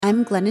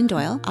I'm Glennon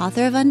Doyle,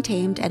 author of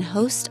Untamed and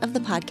host of the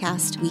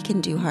podcast We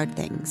Can Do Hard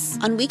Things.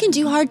 On We Can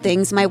Do Hard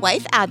Things, my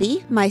wife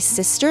Abby, my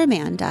sister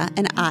Amanda,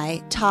 and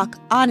I talk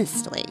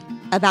honestly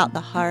about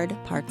the hard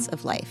parts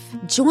of life.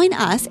 Join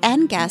us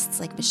and guests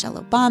like Michelle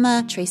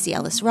Obama, Tracy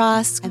Ellis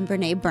Ross, and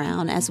Brene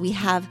Brown as we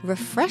have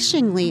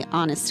refreshingly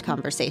honest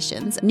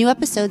conversations. New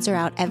episodes are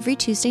out every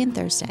Tuesday and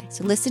Thursday,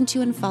 so listen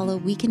to and follow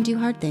We Can Do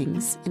Hard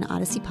Things, an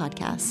Odyssey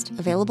podcast,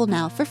 available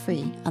now for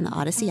free on the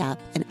Odyssey app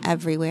and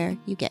everywhere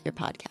you get your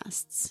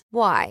podcasts.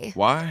 Why?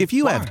 If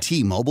you have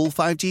T-Mobile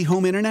 5G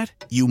home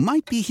internet, you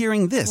might be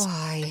hearing this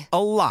Why?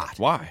 a lot.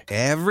 Why?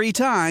 Every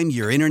time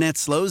your internet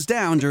slows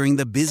down during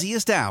the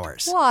busiest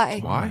hours. Why?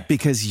 Why?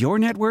 Because your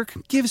network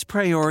gives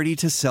priority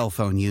to cell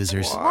phone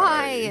users.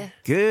 Why?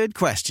 Good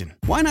question.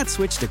 Why not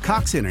switch to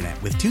Cox Internet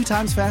with 2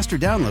 times faster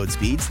download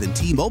speeds than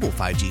T-Mobile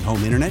 5G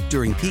home internet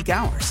during peak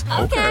hours?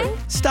 Okay.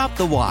 Stop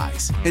the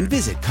whys and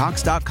visit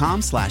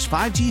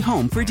cox.com/5G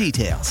home for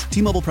details.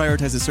 T-Mobile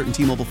prioritizes certain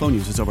T-Mobile phone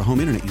users over home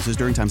internet users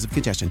during times of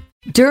congestion.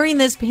 During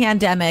this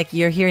pandemic,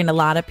 you're hearing a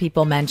lot of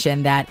people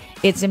mention that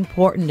it's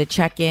important to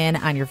check in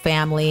on your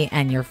family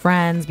and your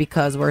friends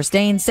because we're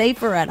staying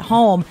safer at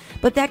home,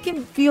 but that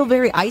can feel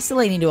very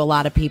isolating to a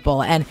lot of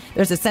people. And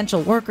there's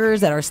essential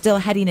workers that are still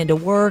heading into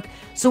work.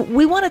 So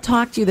we want to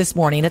talk to you this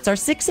morning. It's our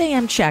 6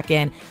 a.m.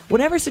 check-in.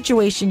 Whatever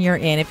situation you're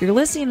in, if you're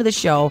listening to the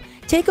show,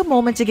 take a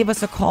moment to give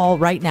us a call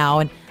right now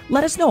and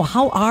let us know,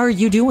 how are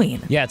you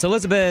doing? Yeah, it's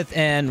Elizabeth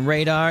and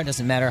Radar.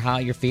 Doesn't matter how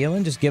you're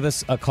feeling. Just give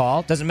us a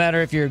call. Doesn't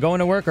matter if you're going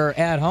to work or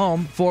at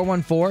home.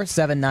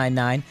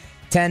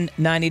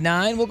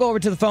 414-799-1099. We'll go over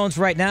to the phones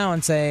right now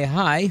and say,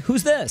 hi,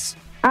 who's this?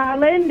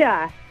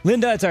 Linda.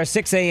 Linda, it's our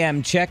 6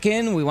 a.m.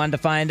 check-in. We wanted to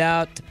find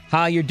out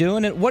how you're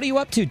doing and what are you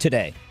up to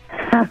today?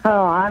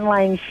 Oh,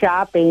 online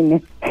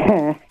shopping.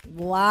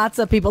 Lots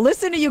of people.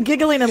 Listen to you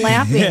giggling and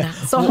laughing.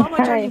 So how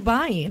much are you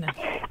buying?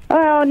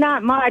 Oh,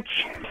 not much.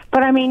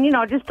 But, I mean,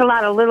 just a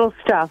lot of little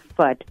stuff.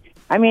 But,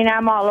 I mean,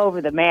 I'm all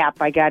over the map.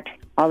 I got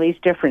all these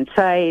different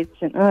sites.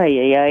 And,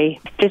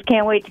 just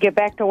can't wait to get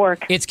back to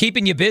work. It's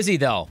keeping you busy,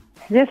 though.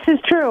 This is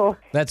true.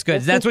 That's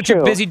good. This That's is what you're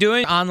true. busy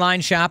doing,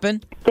 online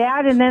shopping?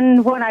 That, and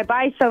then when I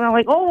buy something, I'm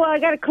like, oh, well, I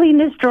got to clean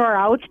this drawer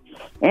out.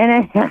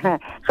 And so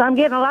I'm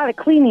getting a lot of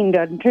cleaning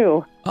done,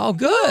 too. Oh,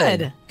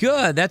 good.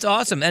 Good. That's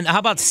awesome. And how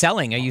about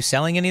selling? Are you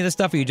selling any of this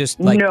stuff? Or are you just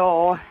like...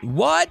 No.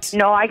 What?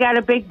 No, I got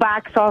a big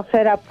box all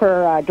set up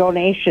for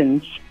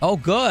donations. Oh,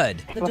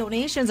 good. The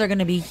donations are going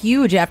to be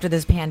huge after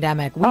this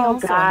pandemic. We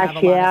also have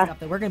a lot of stuff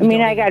that we're going to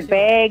be I got donating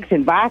bags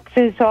and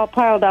boxes all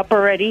piled up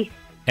already.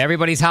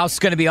 Everybody's house is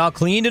going to be all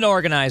cleaned and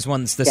organized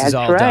once this is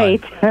all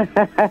That's done.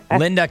 right.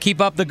 Linda,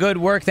 keep up the good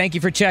work. Thank you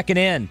for checking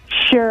in.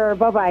 Sure.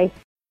 Bye-bye.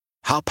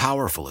 How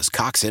powerful is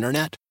Cox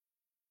Internet?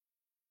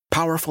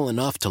 Powerful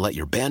enough to let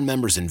your band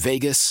members in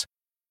Vegas,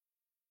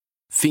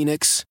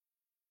 Phoenix,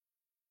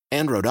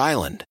 and Rhode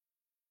Island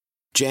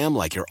jam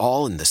like you're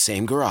all in the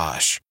same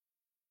garage.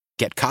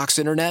 Get Cox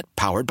Internet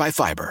powered by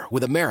fiber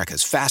with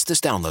America's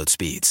fastest download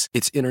speeds.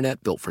 It's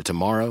internet built for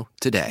tomorrow,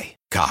 today.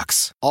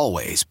 Cox,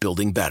 always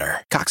building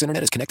better. Cox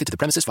Internet is connected to the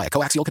premises via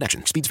coaxial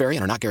connection. Speeds vary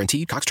and are not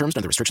guaranteed. Cox terms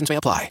and other restrictions may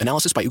apply.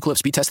 Analysis by Ookla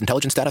Speed Test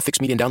Intelligence Data.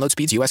 Fixed median download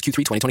speeds. US Q3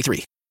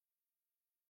 2023.